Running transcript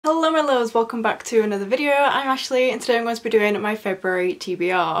Hello my loves, welcome back to another video. I'm Ashley and today I'm going to be doing my February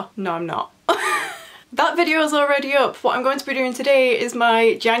TBR. No, I'm not. That video is already up. What I'm going to be doing today is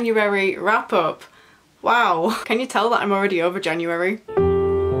my January wrap up. Wow, can you tell that I'm already over January?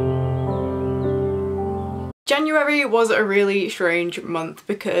 January was a really strange month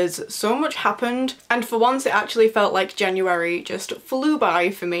because so much happened, and for once it actually felt like January just flew by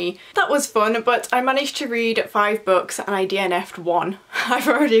for me. That was fun, but I managed to read 5 books and I DNF'd 1. I've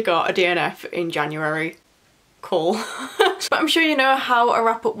already got a DNF in January. Cool. But I'm sure you know how a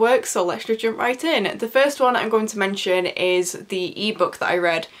wrap up works, so let's just jump right in. The first one I'm going to mention is the ebook that I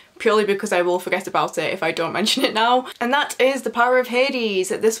read, purely because I will forget about it if I don't mention it now, and that is The Power of Hades.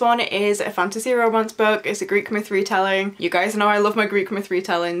 This one is a fantasy romance book. It's a Greek myth retelling. You guys know I love my Greek myth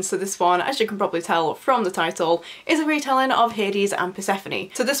retellings, so this one, as you can probably tell from the title, is a retelling of Hades and Persephone.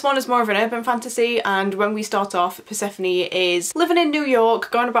 So this one is more of an urban fantasy, and when we start off, Persephone is living in New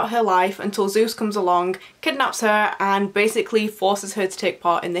York, going about her life until Zeus comes along, kidnaps her, and basically forces her to take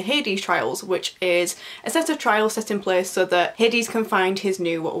part in the Hades trials, which is a set of trials set in place so that Hades can find his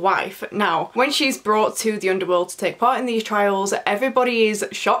new wife. Now, when she's brought to the underworld to take part in these trials, everybody is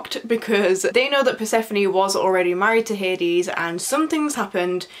shocked because they know that Persephone was already married to Hades, and some things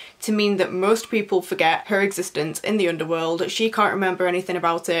happened to mean that most people forget her existence in the underworld. She can't remember anything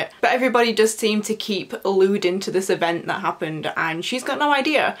about it, but everybody does seem to keep alluding to this event that happened, and she's got no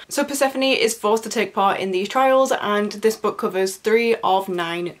idea. So Persephone is forced to take part in these trials, and this book covers 3 of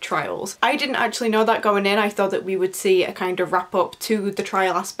 9 trials. I didn't actually know that going in. I thought that we would see a kind of wrap up to the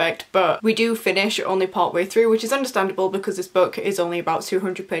trial aspect, but we do finish only part way through, which is understandable because this book is only about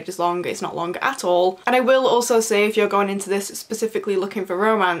 200 pages long. It's not long at all. And I will also say, if you're going into this specifically looking for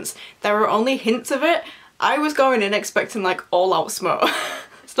romance, there are only hints of it. I was going in expecting like all out smut.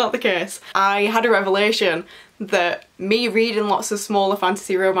 It's not the case. I had a revelation that me reading lots of smaller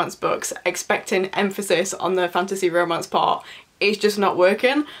fantasy romance books expecting emphasis on the fantasy romance part is just not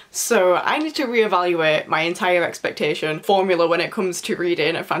working, so I need to reevaluate my entire expectation formula when it comes to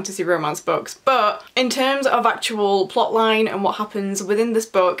reading fantasy romance books. But in terms of actual plotline and what happens within this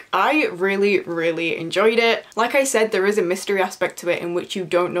book, I really enjoyed it. Like I said, there is a mystery aspect to it in which you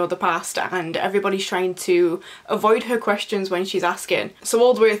don't know the past, and everybody's trying to avoid her questions when she's asking. So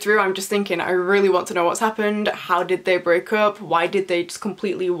all the way through I'm just thinking, I really want to know what's happened. How did they break up? Why did they just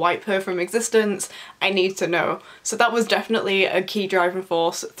completely wipe her from existence? I need to know. So that was definitely a key driving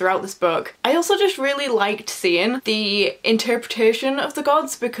force throughout this book. I also just really liked seeing the interpretation of the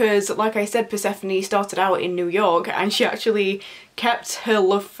gods because, like I said, Persephone started out in New York and she actually kept her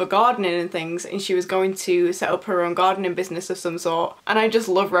love for gardening and things, and she was going to set up her own gardening business of some sort. And I just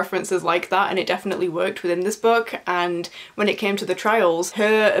love references like that, and it definitely worked within this book. And when it came to the trials,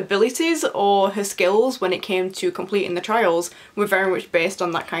 her abilities or her skills when it came to completing the trials were very much based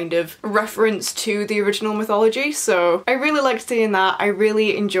on that kind of reference to the original mythology. So I really liked seeing that. I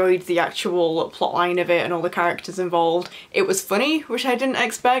really enjoyed the actual plotline of it and all the characters involved. It was funny, which I didn't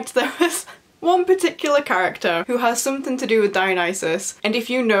expect. There was one particular character who has something to do with Dionysus, and if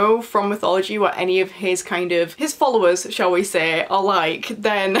you know from mythology what any of his followers, shall we say, are like,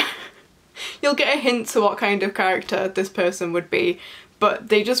 then you'll get a hint to what kind of character this person would be. But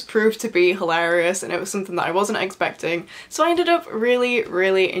they just proved to be hilarious, and it was something that I wasn't expecting. So I ended up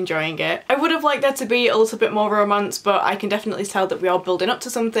really enjoying it. I would have liked there to be a little bit more romance, but I can definitely tell that we are building up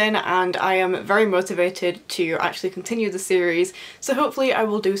to something, and I am very motivated to actually continue the series. So hopefully I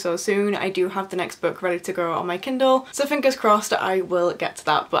will do so soon. I do have the next book ready to go on my Kindle, so fingers crossed I will get to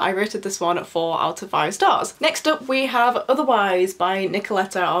that. But I rated this one 4 out of 5 stars. Next up we have Otherwise by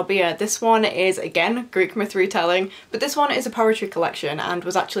Nicoletta Arbia. This one is again Greek myth retelling, but this one is a poetry collection and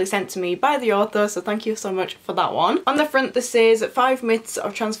was actually sent to me by the author, so thank you so much for that one. On the front this says 5 myths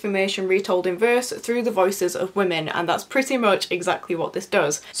of transformation retold in verse through the voices of women, and that's pretty much exactly what this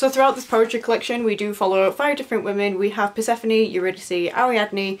does. So throughout this poetry collection we do follow 5 different women. We have Persephone, Eurydice,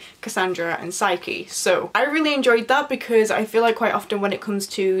 Ariadne, Cassandra and Psyche. So I really enjoyed that because I feel like quite often when it comes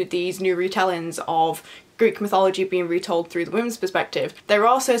to these new retellings of Greek mythology being retold through the women's perspective, there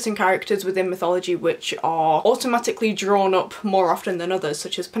are certain characters within mythology which are automatically drawn up more often than others,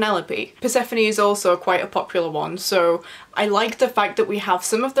 such as Penelope. Persephone is also quite a popular one, so I like the fact that we have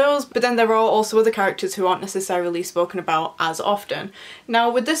some of those, but then there are also other characters who aren't necessarily spoken about as often. Now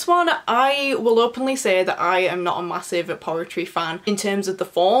with this one, I will openly say that I am not a massive poetry fan. In terms of the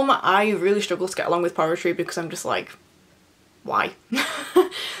form, I really struggle to get along with poetry because I'm just like, why?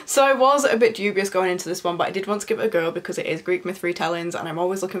 So I was a bit dubious going into this one, but I did want to give it a go because it is Greek myth retellings and I'm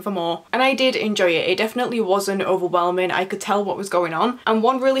always looking for more. And I did enjoy it. It definitely wasn't overwhelming. I could tell what was going on. And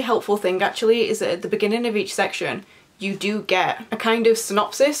one really helpful thing actually is that at the beginning of each section, you do get a kind of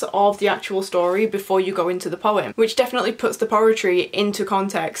synopsis of the actual story before you go into the poem, which definitely puts the poetry into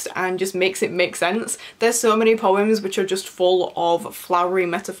context and just makes it make sense. There's so many poems which are just full of flowery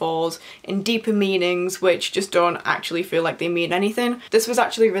metaphors and deeper meanings which just don't actually feel like they mean anything. This was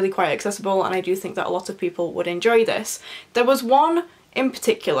actually really quite accessible, and I do think that a lot of people would enjoy this. There was one in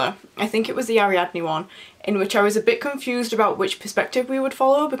particular, I think it was the Ariadne one, in which I was a bit confused about which perspective we would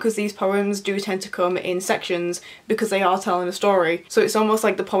follow, because these poems do tend to come in sections because they are telling a story. So it's almost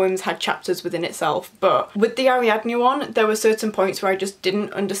like the poems had chapters within itself. But with the Ariadne one, there were certain points where I just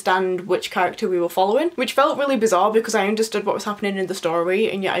didn't understand which character we were following, which felt really bizarre because I understood what was happening in the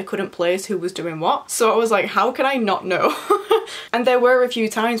story and yet I couldn't place who was doing what. So I was like, how can I not know? And there were a few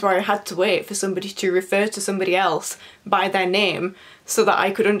times where I had to wait for somebody to refer to somebody else by their name so that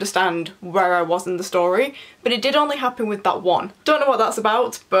I could understand where I was in the story, but it did only happen with that one. Don't know what that's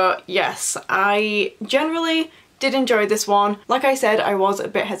about, but yes, I generally did enjoy this one. Like I said, I was a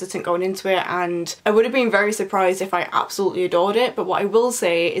bit hesitant going into it, and I would have been very surprised if I absolutely adored it, but what I will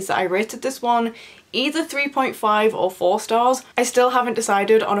say is that I rated this one either 3.5 or 4 stars. I still haven't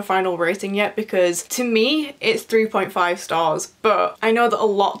decided on a final rating yet because to me it's 3.5 stars, but I know that a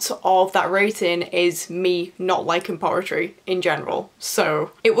lot of that rating is me not liking poetry in general,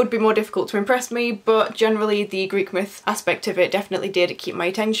 so it would be more difficult to impress me, but generally the Greek myth aspect of it definitely did keep my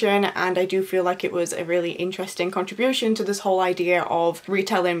attention, and I do feel like it was a really interesting contribution to this whole idea of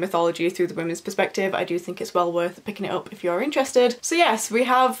retelling mythology through the women's perspective. I do think it's well worth picking it up if you're interested. So yes, we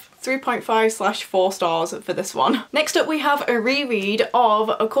have 3.5/4 stars for this one. Next up we have a reread of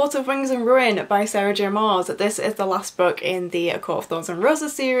A Court of Wings and Ruin by Sarah J Maas. This is the last book in the A Court of Thorns and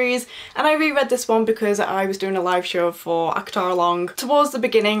Roses series, and I reread this one because I was doing a live show for ACOTAR Along towards the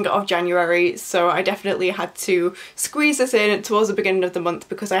beginning of January, so I definitely had to squeeze this in towards the beginning of the month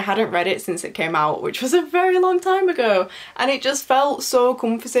because I hadn't read it since it came out, which was a very long time ago, and it just felt so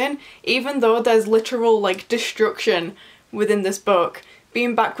comforting. Even though there's literal like destruction within this book,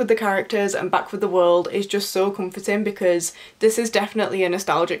 being back with the characters and back with the world is just so comforting because this is definitely a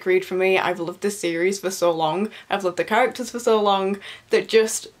nostalgic read for me. I've loved this series for so long, I've loved the characters for so long, that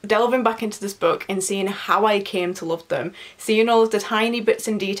just delving back into this book and seeing how I came to love them, seeing all of the tiny bits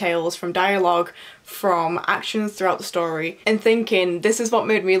and details from dialogue, from actions throughout the story, and thinking this is what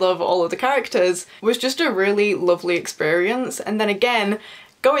made me love all of the characters was just a really lovely experience. And then again,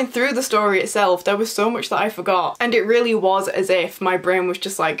 going through the story itself, there was so much that I forgot, and it really was as if my brain was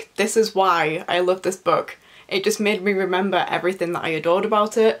just like, this is why I love this book. It just made me remember everything that I adored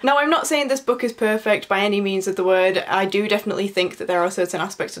about it. Now, I'm not saying this book is perfect by any means of the word. I do definitely think that there are certain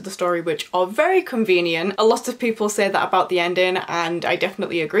aspects of the story which are very convenient. A lot of people say that about the ending, and I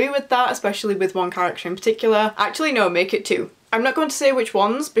definitely agree with that, especially with one character in particular. Actually, no, make it 2. I'm not going to say which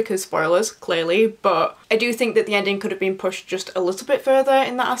ones because spoilers, clearly, but I do think that the ending could have been pushed just a little bit further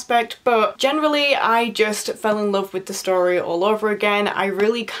in that aspect. But generally, I just fell in love with the story all over again. I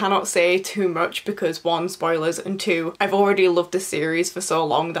really cannot say too much because 1, spoilers, and 2, I've already loved this series for so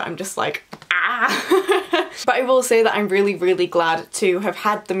long that I'm just like, ah! But I will say that I'm really, really glad to have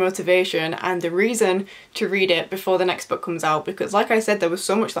had the motivation and the reason to read it before the next book comes out, because like I said, there was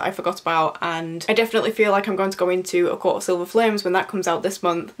so much that I forgot about, and I definitely feel like I'm going to go into A Court of Silver Flames when that comes out this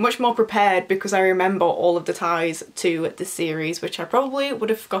month much more prepared because I remember all of the ties to this series, which I probably would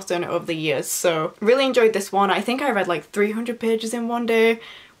have forgotten over the years. So really enjoyed this one. I think I read like 300 pages in one day,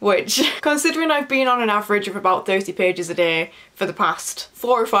 which, considering I've been on an average of about 30 pages a day for the past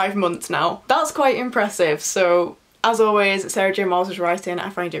 4 or 5 months now, that's quite impressive. So as always, Sarah J Maas' writing,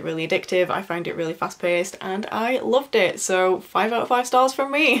 I find it really addictive, I find it really fast-paced, and I loved it, so 5 out of 5 stars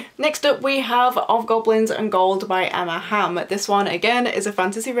from me. Next up we have Of Goblins and Gold by Emma Hamm. This one, again, is a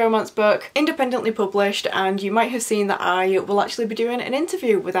fantasy romance book, independently published, and you might have seen that I will actually be doing an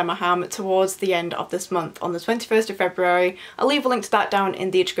interview with Emma Hamm towards the end of this month, on the 21st of February. I'll leave a link to that down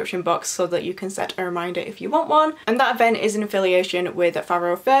in the description box so that you can set a reminder if you want one. And that event is in affiliation with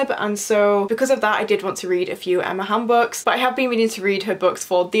FarrowFeb, and so because of that I did want to read a few Emma Hamm books, but I have been meaning to read her books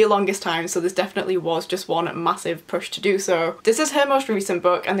for the longest time, so this definitely was just one massive push to do so. This is her most recent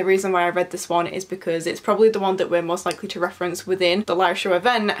book, and the reason why I read this one is because it's probably the one that we're most likely to reference within the live show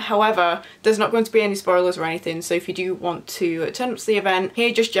event. However, there's not going to be any spoilers or anything, so if you do want to turn up to the event,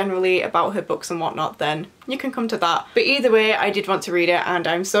 hear just generally about her books and whatnot, then you can come to that. But either way, I did want to read it, and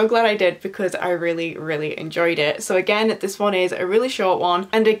I'm so glad I did because I really, really enjoyed it. So again, this one is a really short one,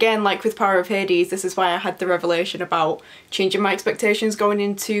 and again, like with Power of Hades, this is why I had the revelation about changing my expectations going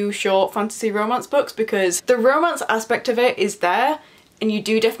into short fantasy romance books, because the romance aspect of it is there. and you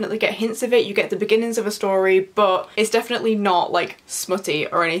do definitely get hints of it. You get the beginnings of a story, but it's definitely not like smutty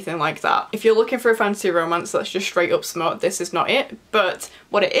or anything like that. If you're looking for a fantasy romance that's just straight up smut, this is not it. But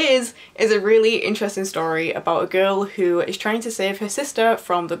what it is a really interesting story about a girl who is trying to save her sister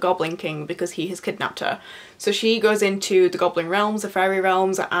from the Goblin King because he has kidnapped her. So she goes into the Goblin realms, the fairy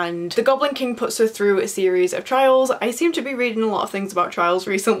realms, and the Goblin King puts her through a series of trials. I seem to be reading a lot of things about trials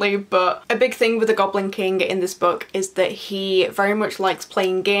recently, but a big thing with the Goblin King in this book is that he very much likes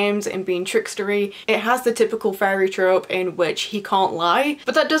playing games and being trickstery. It has the typical fairy trope in which he can't lie,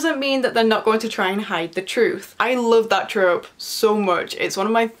 but that doesn't mean that they're not going to try and hide the truth. I love that trope so much. It's one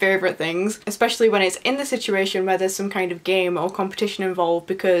of my favourite things, especially when it's in the situation where there's some kind of game or competition involved,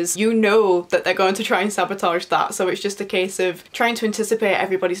 because you know that they're going to try and sabotage that. So it's just a case of trying to anticipate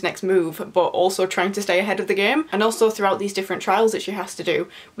everybody's next move, but also trying to stay ahead of the game. And also throughout these different trials that she has to do,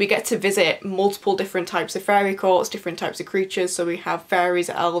 we get to visit multiple different types of fairy courts, different types of creatures. So we have fairies,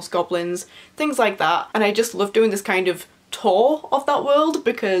 elves, goblins, things like that. And I just love doing this kind of tour of that world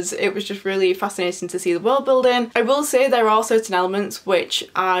because it was just really fascinating to see the world building. I will say there are certain elements which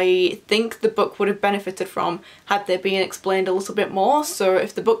I think the book would have benefited from had they been explained a little bit more. So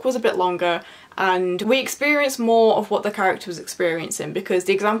if the book was a bit longer and we experience more of what the character was experiencing, because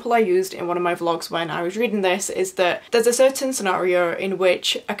the example I used in one of my vlogs when I was reading this is that there's a certain scenario in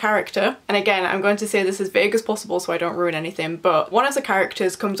which a character, and again I'm going to say this as vague as possible so I don't ruin anything, but one of the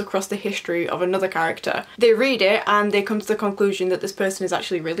characters comes across the history of another character. They read it and they come to the conclusion that this person is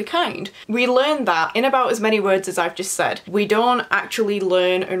actually really kind. We learn that in about as many words as I've just said. We don't actually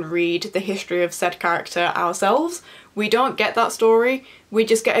learn and read the history of said character ourselves. We don't get that story, we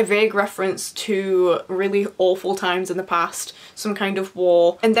just get a vague reference to really awful times in the past, some kind of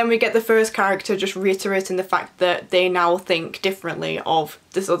war, and then we get the first character just reiterating the fact that they now think differently of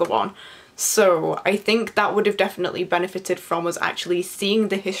this other one. So I think that would have definitely benefited from us actually seeing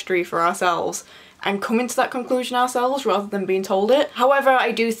the history for ourselves and coming to that conclusion ourselves rather than being told it. However,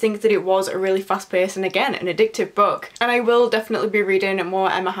 I do think that it was a really fast-paced and again an addictive book, and I will definitely be reading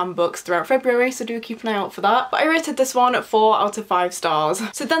more Emma Hamm books throughout February, so do keep an eye out for that. But I rated this one 4 out of 5 stars.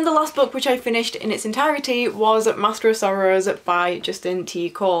 So then the last book which I finished in its entirety was Master of Sorrows by Justin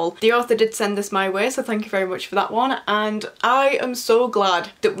T. Cole. The author did send this my way, so thank you very much for that one, and I am so glad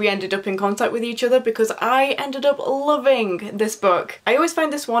that we ended up in contact with each other because I ended up loving this book. I always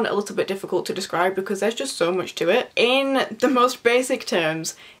find this one a little bit difficult to describe because there's just so much to it. In the most basic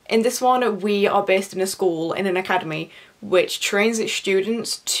terms, in this one we are based in a school, in an academy, which trains its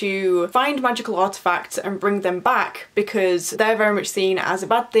students to find magical artifacts and bring them back because they're very much seen as a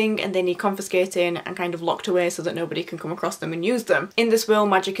bad thing and they need confiscating and kind of locked away so that nobody can come across them and use them. In this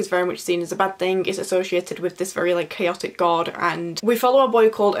world, magic is very much seen as a bad thing. It's associated with this very like chaotic god, and we follow a boy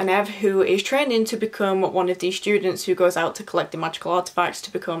called Anev who is training to become one of these students who goes out to collect the magical artifacts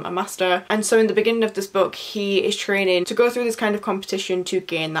to become a master. And so in the beginning of this book he is training to go through this kind of competition to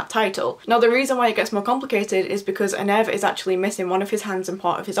gain that title. Now the reason why it gets more complicated is because Anev is actually missing one of his hands and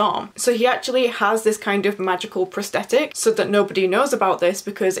part of his arm. So he actually has this kind of magical prosthetic so that nobody knows about this,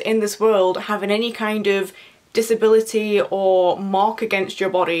 because in this world having any kind of disability or mark against your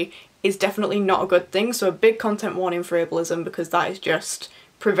body is definitely not a good thing. So a big content warning for ableism, because that is just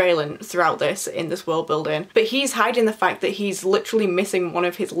prevalent throughout this in this world building. But he's hiding the fact that he's literally missing one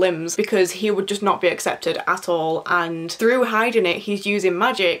of his limbs because he would just not be accepted at all, and through hiding it he's using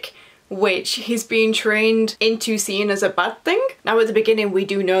magic which he's being trained into seeing as a bad thing. Now at the beginning we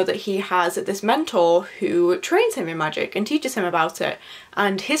do know that he has this mentor who trains him in magic and teaches him about it,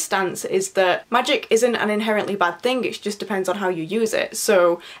 and his stance is that magic isn't an inherently bad thing, it just depends on how you use it.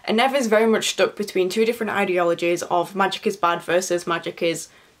 So Anev is very much stuck between two different ideologies of magic is bad versus magic is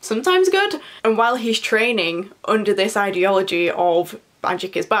sometimes good, and while he's training under this ideology of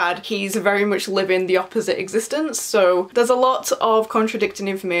magic is bad, he's very much living the opposite existence. So there's a lot of contradicting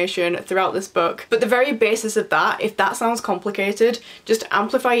information throughout this book, but the very basis of that, if that sounds complicated, just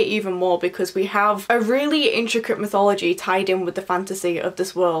amplify it even more because we have a really intricate mythology tied in with the fantasy of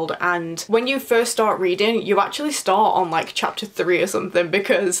this world. And when you first start reading, you actually start on like chapter 3 or something,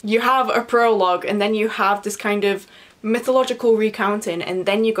 because you have a prologue and then you have this kind of mythological recounting and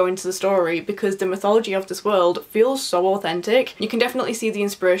then you go into the story, because the mythology of this world feels so authentic. You can definitely see the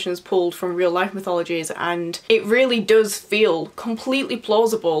inspirations pulled from real life mythologies, and it really does feel completely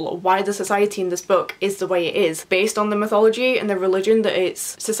plausible why the society in this book is the way it is, based on the mythology and the religion that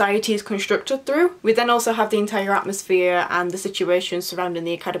its society is constructed through. We then also have the entire atmosphere and the situations surrounding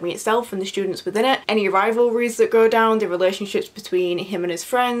the academy itself and the students within it, any rivalries that go down, the relationships between him and his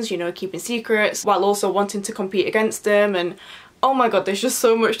friends, you know, keeping secrets while also wanting to compete against them. And oh my god, there's just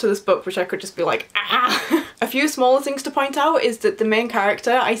so much to this book which I could just be like, ah! A few smaller things to point out is that the main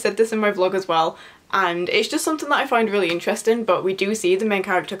character, I said this in my vlog as well, and it's just something that I find really interesting, but we do see the main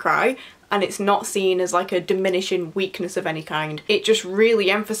character cry, and it's not seen as like a diminishing weakness of any kind. It just really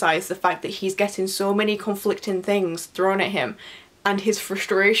emphasised the fact that he's getting so many conflicting things thrown at him, and his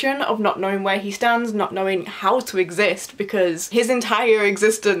frustration of not knowing where he stands, not knowing how to exist, because his entire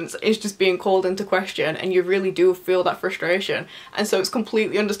existence is just being called into question, and you really do feel that frustration. And so it's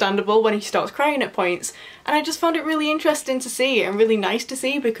completely understandable when he starts crying at points, and I just found it really interesting to see and really nice to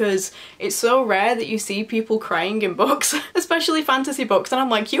see, because it's so rare that you see people crying in books, especially fantasy books, and I'm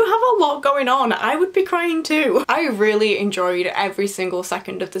like, you have a lot going on, I would be crying too. I really enjoyed every single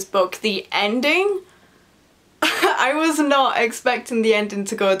second of this book. The ending, I was not expecting the ending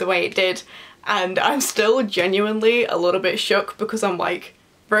to go the way it did, and I'm still genuinely a little bit shook because I'm like,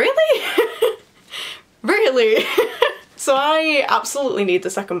 really? Really? So I absolutely need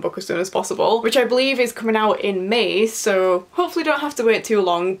the second book as soon as possible, which I believe is coming out in May, so hopefully don't have to wait too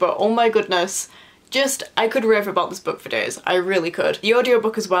long, but oh my goodness. Just, I could rave about this book for days. I really could. The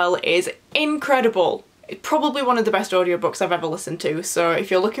audiobook as well is incredible. It's probably one of the best audiobooks I've ever listened to, so if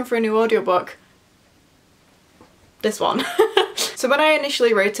you're looking for a new audiobook, this one. So when I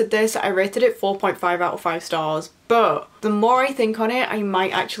initially rated this, I rated it 4.5 out of 5 stars, but the more I think on it, I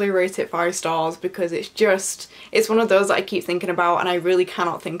might actually rate it 5 stars, because it's one of those that I keep thinking about and I really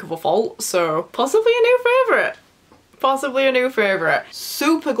cannot think of a fault, so possibly a new favourite. Possibly a new favourite.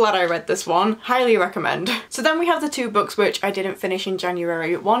 Super glad I read this one. Highly recommend. So then we have the two books which I didn't finish in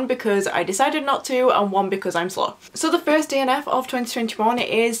January. One because I decided not to, and one because I'm slow. So the first DNF of 2021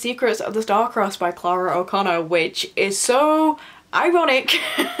 is Secrets of the Star-Crossed by Clara O'Connor, which is so ironic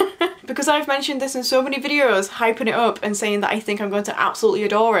because I've mentioned this in so many videos, hyping it up and saying that I think I'm going to absolutely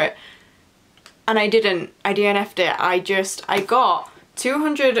adore it. And I didn't. I DNF'd it. I got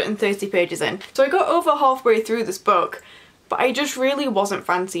 230 pages in. So I got over halfway through this book, but I just really wasn't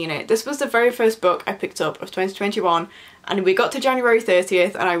fancying it. This was the very first book I picked up of 2021, and we got to January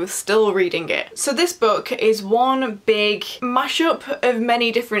 30th and I was still reading it. So this book is one big mashup of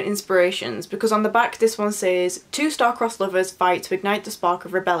many different inspirations, because on the back this one says, two star-crossed lovers fight to ignite the spark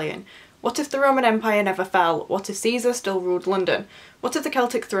of rebellion. What if the Roman Empire never fell? What if Caesar still ruled London? What if the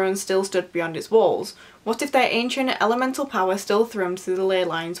Celtic throne still stood beyond its walls? What if their ancient elemental power still thrummed through the ley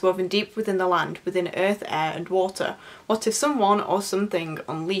lines woven deep within the land, within earth, air and water? What if someone or something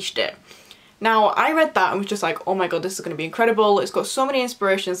unleashed it? Now, I read that and was just like, oh my god, this is going to be incredible. It's got so many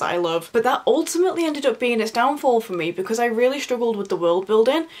inspirations that I love, but that ultimately ended up being its downfall for me because I really struggled with the world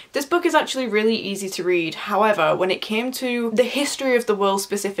building. This book is actually really easy to read. However, when it came to the history of the world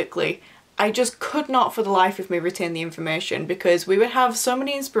specifically, I just could not for the life of me retain the information, because we would have so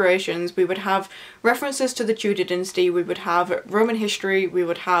many inspirations, we would have references to the Tudor dynasty, we would have Roman history, we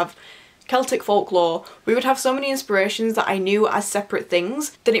would have Celtic folklore, we would have so many inspirations that I knew as separate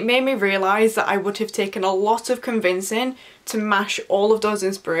things that it made me realise that I would have taken a lot of convincing to mash all of those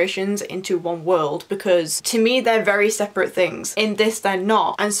inspirations into one world, because to me they're very separate things. In this they're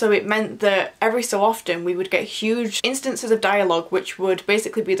not, and so it meant that every so often we would get huge instances of dialogue which would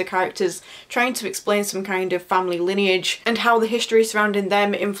basically be the characters trying to explain some kind of family lineage and how the history surrounding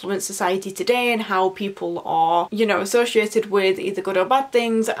them influenced society today and how people are, you know, associated with either good or bad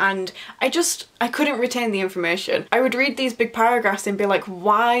things, and I couldn't retain the information. I would read these big paragraphs and be like,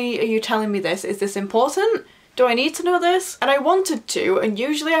 why are you telling me this? Is this important? Do I need to know this? And I wanted to, and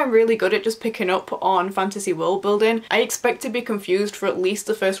usually I'm really good at just picking up on fantasy world building. I expect to be confused for at least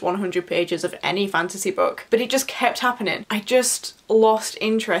the first 100 pages of any fantasy book, but it just kept happening. I just lost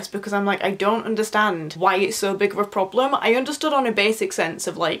interest because I'm like, I don't understand why it's so big of a problem. I understood on a basic sense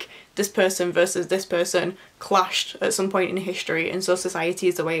of like, this person versus this person clashed at some point in history, and so society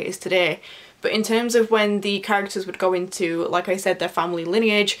is the way it is today. But in terms of when the characters would go into, like I said, their family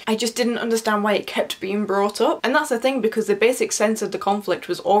lineage, I just didn't understand why it kept being brought up. And that's the thing, because the basic sense of the conflict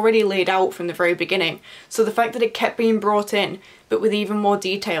was already laid out from the very beginning. So the fact that it kept being brought in, but with even more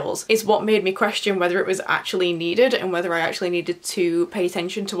details, is what made me question whether it was actually needed and whether I actually needed to pay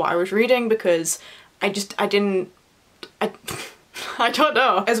attention to what I was reading, because I don't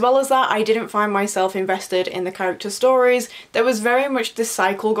know. As well as that, I didn't find myself invested in the character stories. There was very much this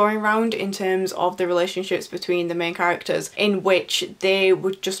cycle going around in terms of the relationships between the main characters, in which they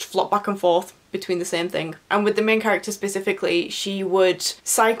would just flop back and forth between the same thing. And with the main character specifically, she would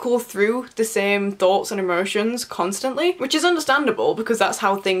cycle through the same thoughts and emotions constantly, which is understandable because that's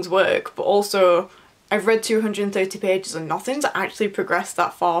how things work, but also I've read 230 pages and nothing's actually progressed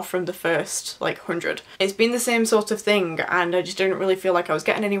that far from the first like 100. It's been the same sort of thing and I just didn't really feel like I was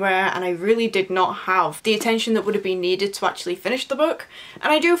getting anywhere, and I really did not have the attention that would have been needed to actually finish the book.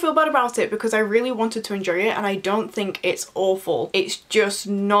 And I do feel bad about it because I really wanted to enjoy it, and I don't think it's awful. It's just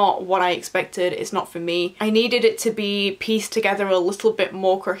not what I expected. It's not for me. I needed it to be pieced together a little bit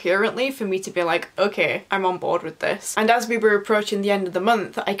more coherently for me to be like, okay, I'm on board with this. And as we were approaching the end of the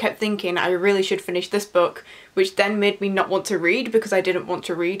month, I kept thinking I really should finish this book, which then made me not want to read because I didn't want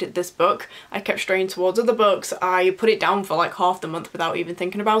to read this book. I kept straying towards other books. I put it down for like half the month without even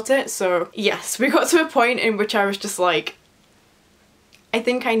thinking about it. So yes, we got to a point in which I was just like, I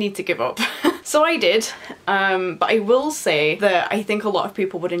think I need to give up. So I did, but I will say that I think a lot of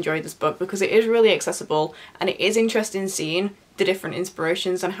people would enjoy this book because it is really accessible and it is interesting seeing the different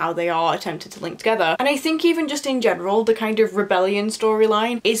inspirations and how they are attempted to link together. And I think even just in general, the kind of rebellion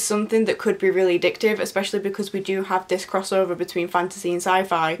storyline is something that could be really addictive, especially because we do have this crossover between fantasy and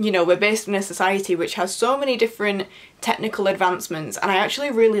sci-fi. You know, we're based in a society which has so many different technical advancements, and I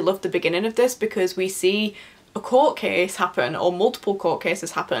actually really love the beginning of this because we see a court case happen, or multiple court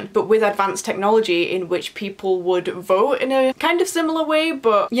cases happen, but with advanced technology in which people would vote in a kind of similar way,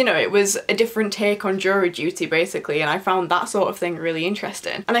 but you know, it was a different take on jury duty basically, and I found that sort of thing really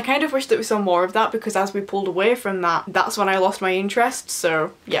interesting. And I kind of wish that we saw more of that because as we pulled away from that, that's when I lost my interest.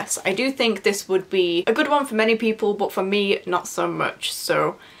 So yes, I do think this would be a good one for many people, but for me, not so much.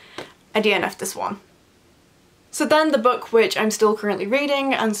 So I DNF'd this one. So then the book which I'm still currently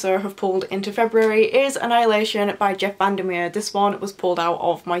reading and so have pulled into February is Annihilation by Jeff Vandermeer. This one was pulled out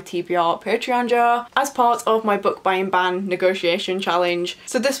of my TBR Patreon jar as part of my book buying ban negotiation challenge.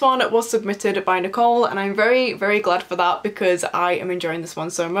 So this one was submitted by Nicole and I'm very, very glad for that because I am enjoying this one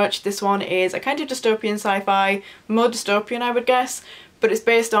so much. This one is a kind of dystopian sci-fi, more dystopian I would guess, but it's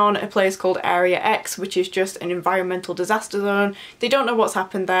based on a place called Area X, which is just an environmental disaster zone. They don't know what's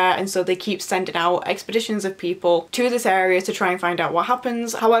happened there, and so they keep sending out expeditions of people to this area to try and find out what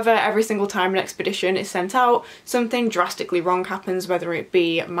happens. However, every single time an expedition is sent out, something drastically wrong happens, whether it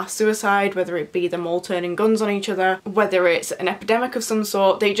be mass suicide, whether it be them all turning guns on each other, whether it's an epidemic of some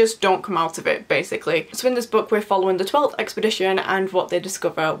sort. They just don't come out of it, basically. So in this book, we're following the 12th expedition and what they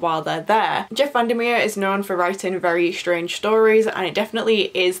discover while they're there. Jeff Vandermeer is known for writing very strange stories, and it definitely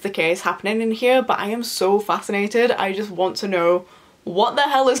is the case happening in here, but I am so fascinated. I just want to know what the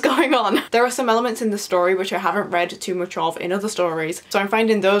hell is going on. There are some elements in the story which I haven't read too much of in other stories, so I'm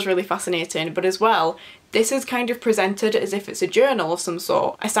finding those really fascinating, but as well, this is kind of presented as if it's a journal of some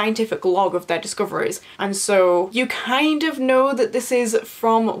sort, a scientific log of their discoveries, and so you kind of know that this is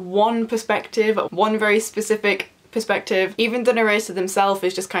from one perspective, one very specific perspective. Even the narrator themselves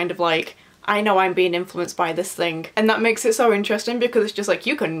is just kind of like, I know I'm being influenced by this thing. And that makes it so interesting because it's just like,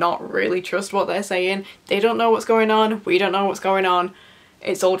 you cannot really trust what they're saying. They don't know what's going on. We don't know what's going on.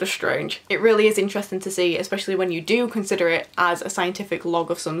 It's all just strange. It really is interesting to see, especially when you do consider it as a scientific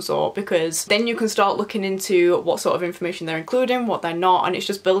log of some sort, because then you can start looking into what sort of information they're including, what they're not, and it's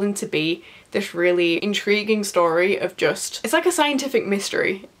just building to be this really intriguing story of just, it's like a scientific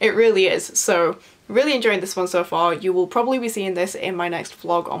mystery. It really is. So really enjoying this one so far. You will probably be seeing this in my next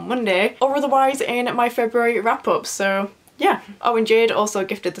vlog on Monday, or otherwise in my February wrap-up, so yeah. Oh, and Jade also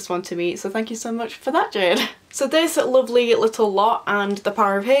gifted this one to me, so thank you so much for that, Jade. So this lovely little lot and The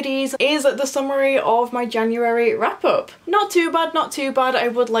Power of Hades is the summary of my January wrap-up. Not too bad, not too bad. I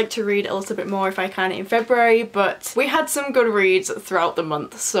would like to read a little bit more if I can in February, but we had some good reads throughout the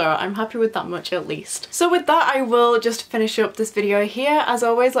month, so I'm happy with that much at least. So with that, I will just finish up this video here. As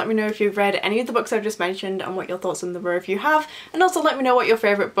always, let me know if you've read any of the books I've just mentioned and what your thoughts on them were if you have, and also let me know what your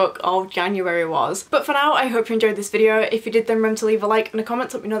favourite book of January was. But for now, I hope you enjoyed this video. If you did, then remember to leave a like and a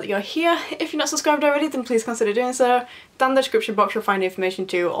comment to let me know that you're here. If you're not subscribed already, then please consider doing so. Down in the description box you'll find information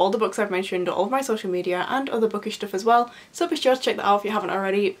to all the books I've mentioned, all of my social media and other bookish stuff as well, so be sure to check that out if you haven't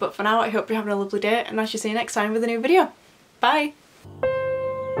already. But for now, I hope you're having a lovely day and I shall see you next time with a new video. Bye!